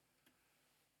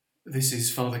This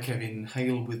is Father Kevin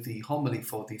Hale with the homily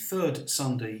for the third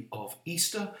Sunday of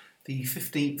Easter, the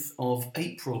 15th of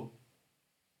April.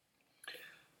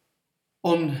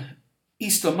 On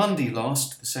Easter Monday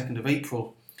last, the 2nd of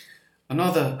April,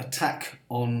 another attack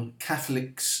on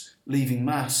Catholics leaving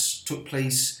Mass took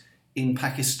place in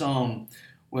Pakistan,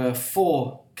 where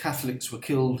 4 Catholics were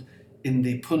killed in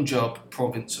the Punjab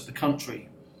province of the country.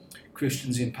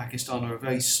 Christians in Pakistan are a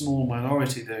very small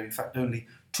minority. They're in fact only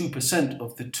 2%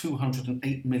 of the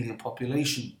 208 million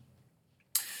population.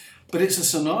 But it's a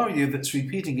scenario that's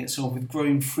repeating itself with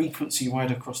growing frequency right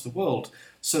across the world,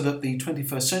 so that the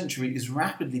 21st century is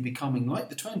rapidly becoming, like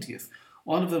the 20th,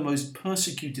 one of the most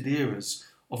persecuted eras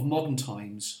of modern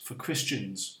times for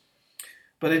Christians.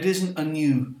 But it isn't a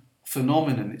new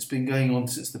phenomenon. It's been going on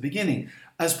since the beginning.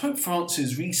 As Pope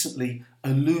Francis recently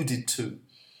alluded to,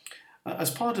 as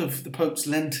part of the Pope's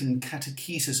Lenten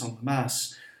catechesis on the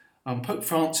Mass, Pope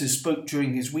Francis spoke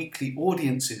during his weekly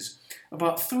audiences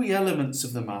about 3 elements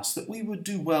of the Mass that we would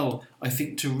do well, I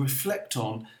think, to reflect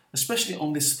on, especially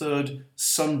on this third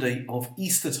Sunday of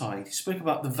Eastertide. He spoke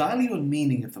about the value and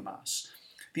meaning of the Mass,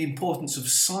 the importance of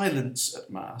silence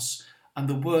at Mass, and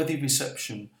the worthy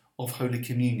reception of Holy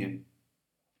Communion.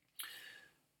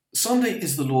 Sunday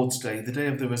is the Lord's Day, the day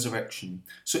of the resurrection,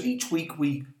 so each week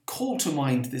we call to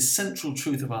mind this central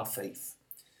truth of our faith.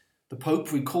 The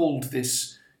Pope recalled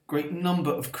this great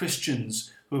number of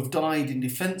Christians who have died in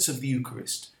defence of the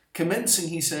Eucharist, commencing,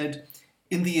 he said,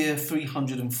 in the year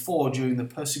 304 during the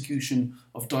persecution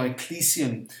of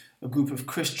Diocletian. A group of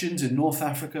Christians in North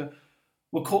Africa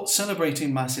were caught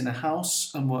celebrating Mass in a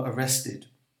house and were arrested.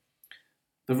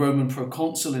 The Roman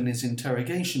proconsul in his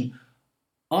interrogation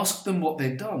asked them what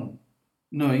they'd done,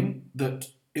 knowing that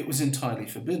it was entirely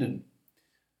forbidden.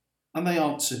 And they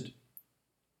answered,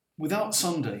 "Without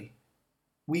Sunday,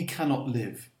 we cannot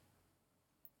live."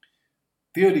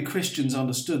 The early Christians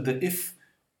understood that if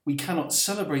we cannot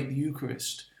celebrate the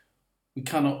Eucharist, we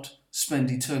cannot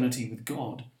spend eternity with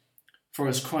God. For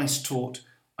as Christ taught,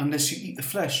 unless you eat the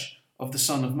flesh of the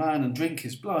Son of Man and drink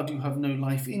his blood, you have no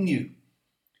life in you.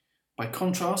 By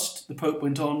contrast, the Pope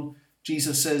went on,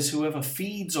 Jesus says, "Whoever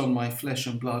feeds on my flesh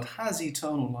and blood has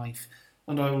eternal life,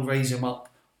 and I will raise him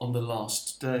up on the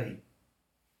last day."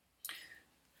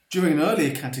 During an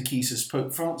earlier catechesis,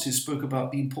 Pope Francis spoke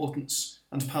about the importance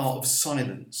and power of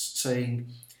silence,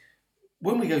 saying,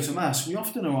 when we go to Mass, we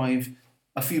often arrive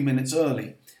a few minutes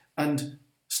early and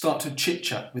start to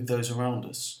chit-chat with those around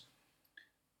us.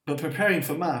 But preparing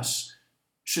for Mass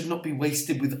should not be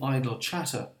wasted with idle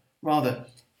chatter. Rather,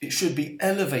 it should be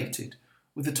elevated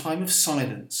with a time of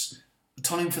silence, a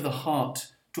time for the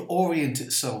heart to orient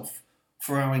itself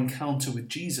for our encounter with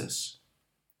Jesus.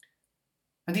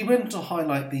 And he went on to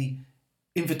highlight the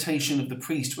invitation of the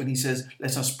priest when he says,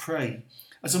 "Let us pray,"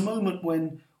 as a moment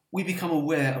when we become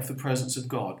aware of the presence of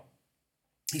God.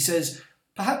 He says,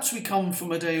 perhaps we come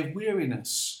from a day of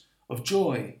weariness, of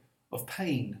joy, of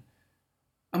pain,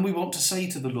 and we want to say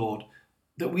to the Lord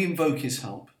that we invoke his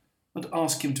help and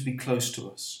ask him to be close to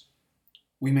us.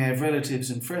 We may have relatives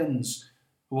and friends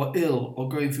who are ill or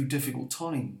going through difficult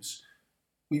times.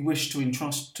 We wish to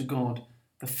entrust to God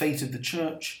the fate of the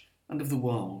Church and of the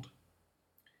world.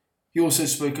 He also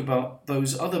spoke about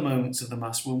those other moments of the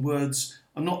Mass when words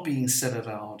are not being said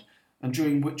aloud and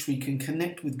during which we can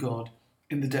connect with God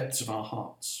in the depths of our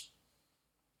hearts.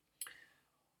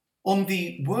 On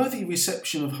the worthy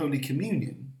reception of Holy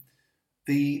Communion,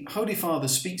 the Holy Father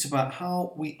speaks about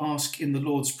how we ask in the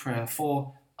Lord's Prayer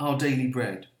for our daily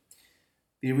bread.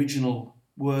 The original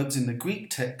words in the Greek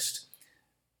text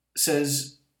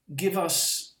says, "Give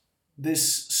us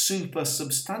this super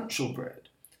substantial bread,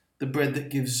 the bread that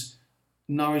gives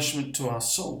nourishment to our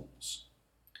souls."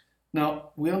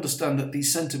 Now, we understand that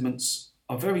these sentiments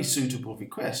are very suitable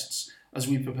requests as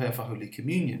we prepare for Holy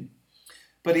Communion.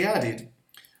 But he added,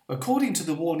 according to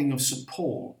the warning of St.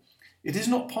 Paul, it is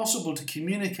not possible to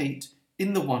communicate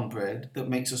in the one bread that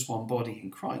makes us one body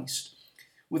in Christ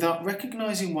without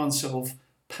recognizing oneself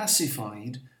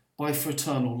pacified by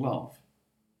fraternal love.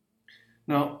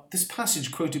 Now, this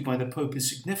passage quoted by the Pope is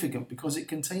significant because it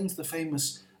contains the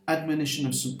famous admonition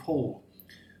of St. Paul,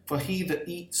 "For he that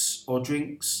eats or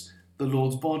drinks the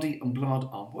Lord's body and blood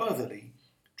unworthily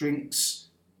drinks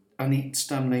and eats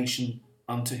damnation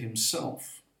unto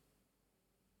himself."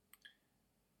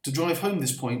 To drive home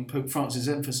this point, Pope Francis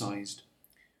emphasised,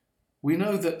 we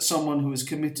know that someone who has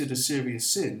committed a serious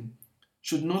sin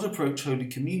should not approach Holy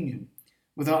Communion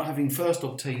without having first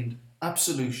obtained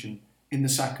absolution in the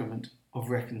sacrament of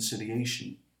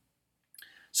reconciliation.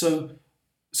 So,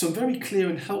 some very clear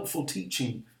and helpful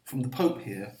teaching from the Pope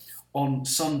here on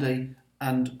Sunday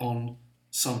and on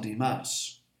Sunday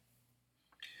Mass.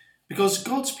 Because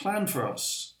God's plan for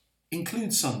us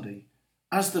includes Sunday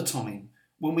as the time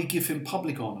when we give him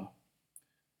public honour,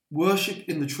 worship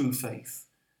in the true faith,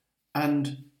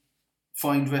 and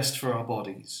find rest for our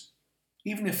bodies.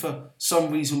 Even if for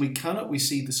some reason we cannot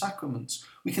receive the sacraments,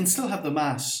 we can still have the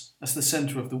Mass as the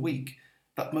centre of the week,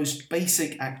 that most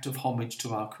basic act of homage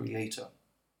to our Creator.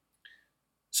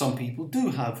 Some people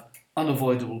do have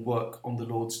unavoidable work on the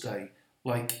Lord's Day,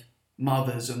 like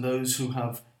mothers and those who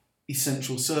have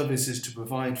essential services to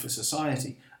provide for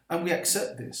society, and we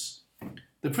accept this.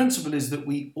 The principle is that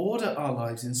we order our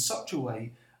lives in such a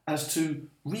way as to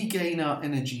regain our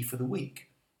energy for the week,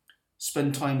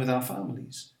 spend time with our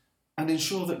families, and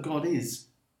ensure that God is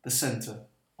the centre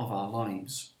of our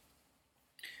lives.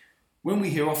 When we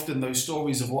hear often those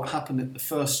stories of what happened at the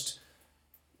first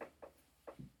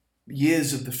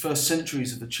years of the first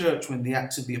centuries of the church, when the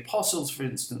Acts of the Apostles, for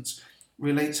instance,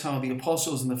 relates how the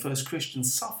apostles and the first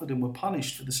Christians suffered and were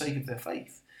punished for the sake of their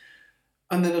faith,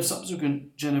 and then of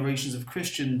subsequent generations of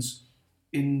Christians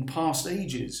in past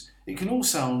ages, it can all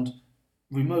sound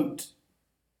remote,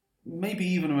 maybe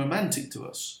even romantic to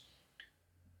us.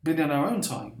 But in our own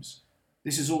times,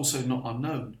 this is also not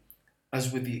unknown,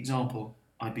 as with the example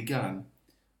I began,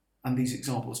 and these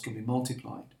examples can be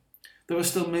multiplied. There are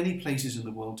still many places in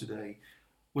the world today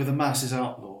where the Mass is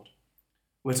outlawed,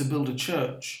 where to build a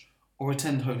church or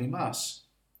attend Holy Mass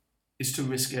is to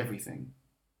risk everything.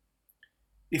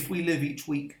 If we live each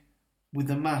week with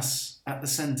the Mass at the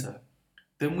centre,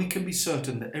 then we can be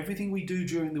certain that everything we do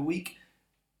during the week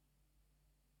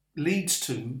leads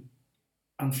to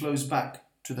and flows back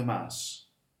to the Mass.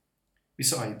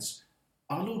 Besides,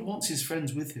 our Lord wants his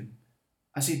friends with him,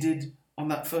 as he did on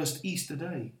that first Easter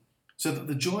day, so that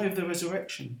the joy of the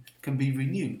resurrection can be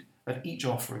renewed at each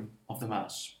offering of the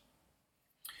Mass.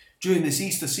 During this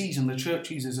Easter season, the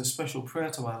Church uses a special prayer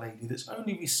to Our Lady that's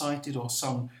only recited or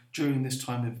sung during this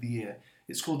time of the year.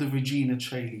 It's called the Regina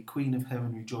Caeli, Queen of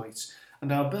Heaven Rejoice,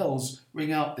 and our bells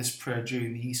ring out this prayer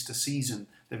during the Easter season.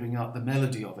 They ring out the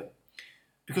melody of it,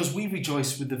 because we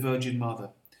rejoice with the Virgin Mother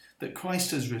that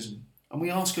Christ has risen, and we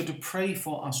ask her to pray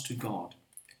for us to God.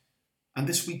 And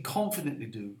this we confidently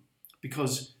do,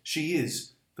 because she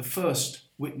is the first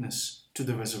witness to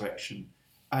the resurrection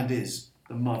and is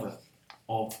the mother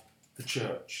of the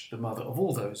Church, the mother of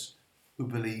all those who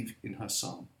believe in her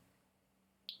Son.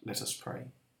 Let us pray.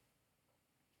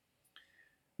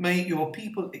 May your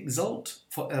people exult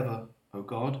forever, O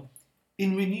God,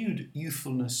 in renewed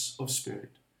youthfulness of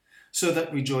spirit, so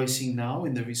that rejoicing now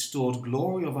in the restored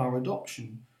glory of our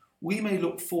adoption, we may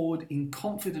look forward in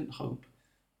confident hope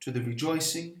to the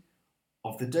rejoicing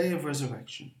of the day of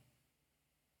resurrection.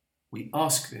 We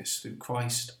ask this through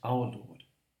Christ our Lord.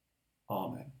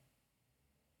 Amen.